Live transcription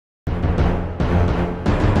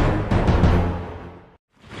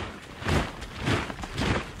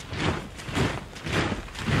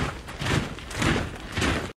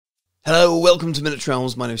Hello, welcome to Miniature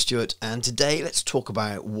Realms. My name is Stuart, and today let's talk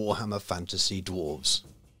about Warhammer Fantasy Dwarves.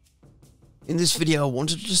 In this video, I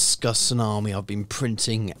wanted to discuss an army I've been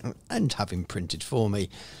printing and having printed for me.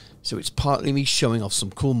 So it's partly me showing off some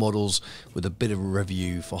cool models with a bit of a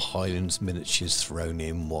review for Highlands Miniatures thrown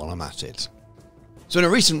in while I'm at it. So in a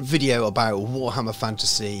recent video about Warhammer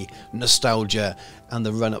Fantasy, nostalgia and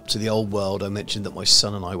the run up to the old world, I mentioned that my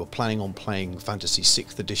son and I were planning on playing Fantasy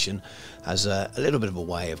 6th edition as a little bit of a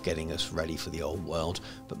way of getting us ready for the old world,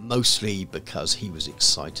 but mostly because he was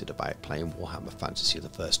excited about playing Warhammer Fantasy for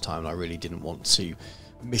the first time and I really didn't want to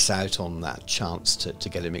miss out on that chance to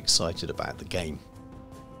get him excited about the game.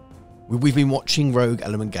 We've been watching Rogue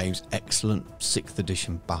Element Games' excellent 6th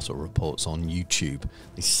edition battle reports on YouTube.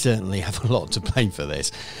 They certainly have a lot to blame for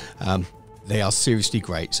this. They are seriously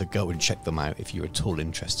great, so go and check them out if you're at all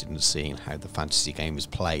interested in seeing how the fantasy game is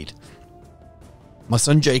played. My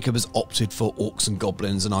son Jacob has opted for Orcs and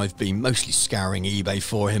Goblins, and I've been mostly scouring eBay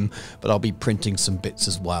for him, but I'll be printing some bits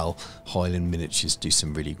as well. Highland Miniatures do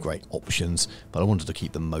some really great options, but I wanted to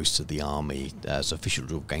keep the most of the army as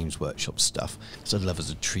official Games Workshop stuff, because I'd love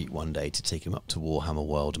as a treat one day to take him up to Warhammer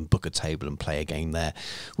World and book a table and play a game there,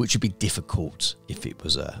 which would be difficult if it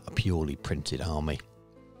was a purely printed army.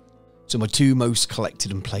 So my two most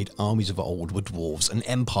collected and played armies of old were Dwarves and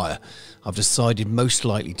Empire. I've decided most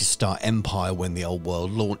likely to start Empire when the old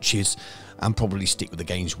world launches and probably stick with the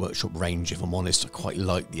Games Workshop range if I'm honest. I quite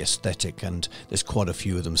like the aesthetic and there's quite a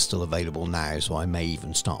few of them still available now, so I may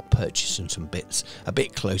even start purchasing some bits a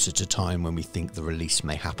bit closer to time when we think the release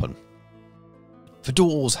may happen. For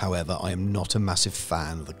Dwarves, however, I am not a massive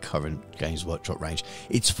fan of the current Games Workshop range.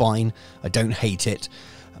 It's fine, I don't hate it,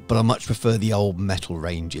 but I much prefer the old metal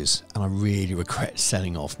ranges, and I really regret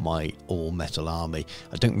selling off my all-metal army.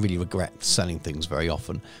 I don't really regret selling things very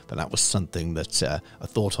often, but that was something that I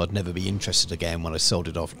thought I'd never be interested again when I sold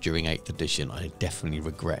it off during 8th edition. I definitely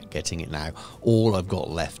regret getting it now. All I've got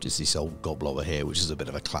left is this old Goblobber here, which is a bit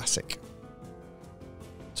of a classic.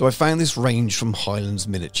 So I found this range from Highlands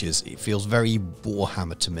Miniatures. It feels very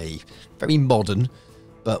Warhammer to me, very modern,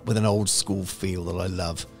 but with an old school feel that I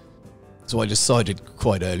love. So I decided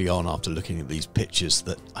quite early on after looking at these pictures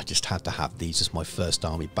that I just had to have these as my first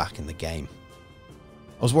army back in the game.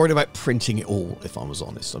 I was worried about printing it all, if I was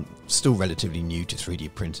honest. I'm still relatively new to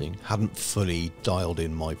 3D printing, hadn't fully dialed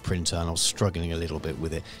in my printer and I was struggling a little bit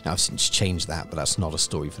with it. Now I've since changed that, but that's not a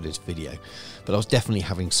story for this video. But I was definitely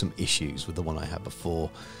having some issues with the one I had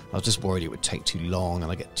before. I was just worried it would take too long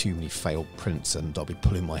and I get too many failed prints and I'll be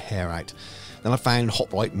pulling my hair out. Then I found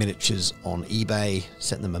Hoplite Miniatures on eBay,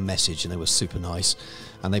 sent them a message and they were super nice.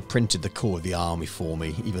 And they printed the core of the army for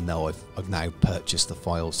me, even though I've now purchased the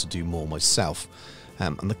files to do more myself.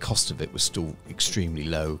 And the cost of it was still extremely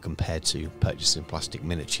low compared to purchasing plastic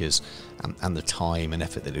miniatures and the time and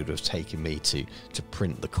effort that it would have taken me to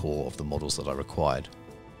print the core of the models that I required.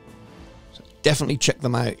 So definitely check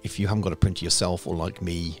them out if you haven't got a printer yourself, or like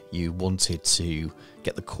me, you wanted to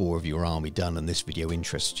get the core of your army done and this video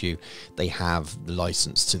interests you. They have the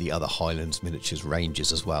license to the other Highlands Miniatures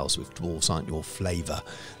ranges as well, so if Dwarves aren't your flavour,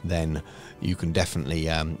 then you can definitely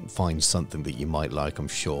find something that you might like, I'm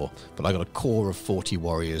sure. But I got a core of 40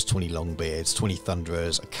 warriors, 20 longbeards, 20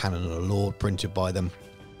 thunderers, a cannon and a lord printed by them,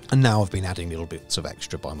 and now I've been adding little bits of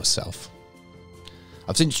extra by myself.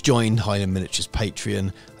 I've since joined Highland Miniatures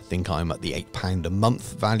Patreon. I think I'm at the £8 a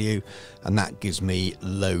month value, and that gives me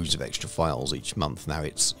loads of extra files each month. Now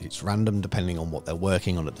it's random depending on what they're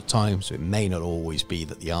working on at the time, so it may not always be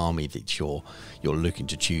that the army that you're looking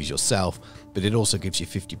to choose yourself, but it also gives you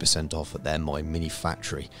 50% off at their My Mini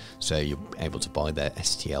Factory, so you're able to buy their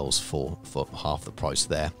STLs for half the price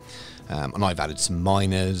there. And I've added some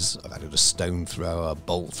miners, I've added a stone thrower, a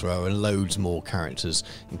bolt thrower, and loads more characters,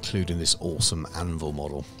 including this awesome anvil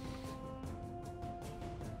model.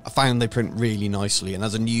 I found they print really nicely, and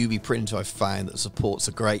as a newbie printer I found that the supports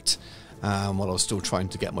are great. While I was still trying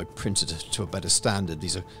to get my printer to a better standard,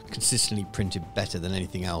 these are consistently printed better than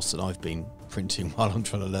anything else that I've been printing while I'm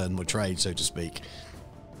trying to learn my trade, so to speak.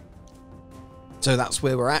 So that's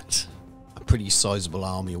where we're at. A pretty sizable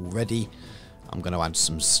army already. I'm going to add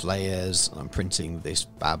some Slayers. I'm printing this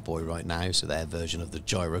bad boy right now, so their version of the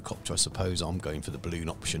gyrocopter I suppose. I'm going for the balloon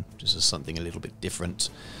option, just as something a little bit different.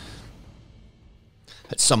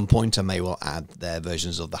 At some point I may well add their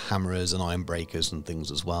versions of the hammerers and iron breakers and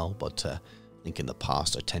things as well, but I think in the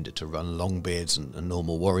past I tended to run longbeards and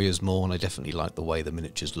normal warriors more, and I definitely like the way the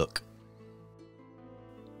miniatures look.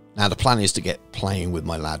 Now the plan is to get playing with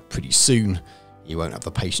my lad pretty soon. You won't have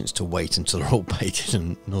the patience to wait until they're all painted,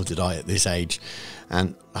 and nor did I at this age.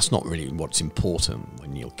 And that's not really what's important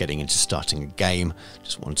when you're getting into starting a game.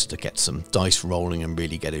 Just wanted to get some dice rolling and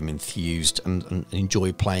really get him enthused and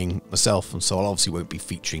enjoy playing myself. And so I obviously won't be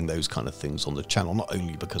featuring those kind of things on the channel, not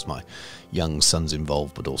only because my young son's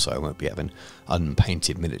involved, but also I won't be having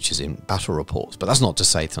unpainted miniatures in battle reports. But that's not to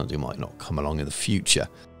say that they might not come along in the future.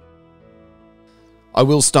 I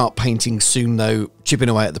will start painting soon though, chipping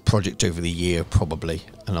away at the project over the year probably,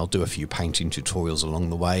 and I'll do a few painting tutorials along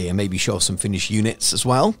the way and maybe show off some finished units as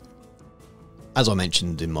well. As I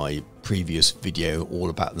mentioned in my previous video all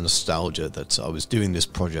about the nostalgia, that I was doing this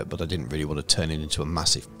project but I didn't really want to turn it into a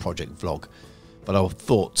massive project vlog. But I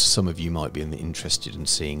thought some of you might be interested in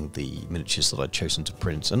seeing the miniatures that I'd chosen to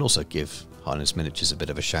print, and also give Highlands Miniatures a bit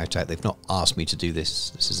of a shout out. They've not asked me to do this.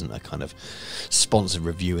 This isn't a kind of sponsored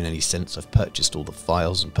review in any sense. I've purchased all the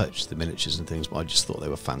files and purchased the miniatures and things, but I just thought they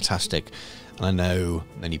were fantastic. And I know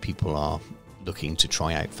many people are looking to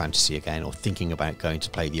try out fantasy again, or thinking about going to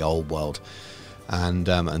play the old world. And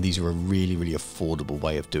these are a really, really affordable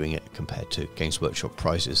way of doing it compared to Games Workshop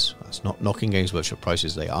prices. That's not knocking Games Workshop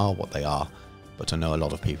prices. They are what they are. But I know a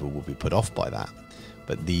lot of people will be put off by that.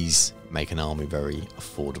 But these make an army very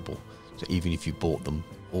affordable. So even if you bought them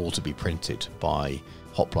all to be printed by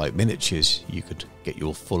Hoplite Miniatures, you could get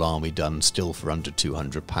your full army done still for under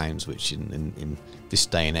 £200, which in this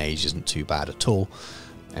day and age isn't too bad at all.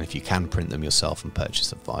 And if you can print them yourself and purchase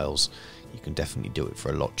the files, you can definitely do it for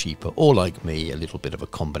a lot cheaper, or like me, a little bit of a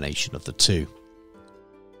combination of the two.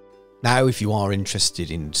 Now, if you are interested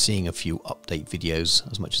in seeing a few update videos,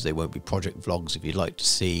 as much as they won't be project vlogs, if you'd like to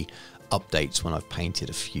see updates when I've painted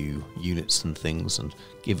a few units and things and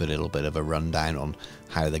give a little bit of a rundown on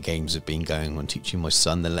how the games have been going when teaching my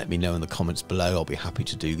son, then let me know in the comments below. I'll be happy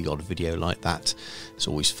to do the odd video like that. It's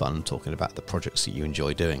always fun talking about the projects that you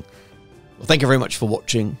enjoy doing. Well, thank you very much for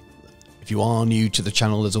watching. If you are new to the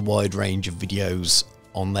channel, there's a wide range of videos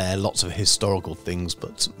on there, lots of historical things,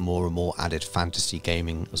 but more and more added fantasy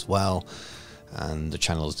gaming as well. And the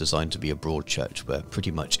channel is designed to be a broad church where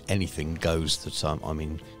pretty much anything goes that I'm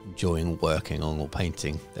enjoying working on or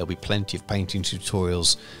painting. There'll be plenty of painting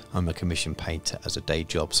tutorials. I'm a commissioned painter as a day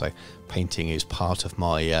job, so painting is part of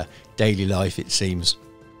my daily life, it seems.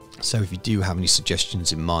 So if you do have any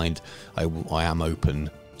suggestions in mind, I am open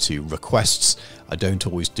to requests. I don't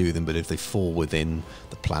always do them, but if they fall within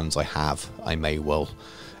the plans I have, I may well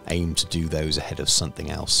aim to do those ahead of something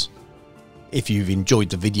else. If you've enjoyed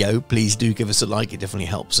the video, please do give us a like. It definitely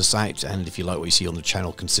helps us out. And if you like what you see on the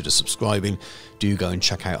channel, consider subscribing. Do go and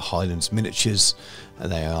check out Highlands Miniatures.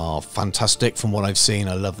 They are fantastic from what I've seen.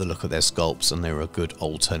 I love the look of their sculpts, and they're a good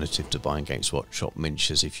alternative to buying Games Workshop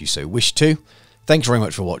miniatures if you so wish to. Thanks very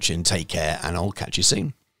much for watching. Take care, and I'll catch you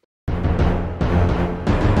soon.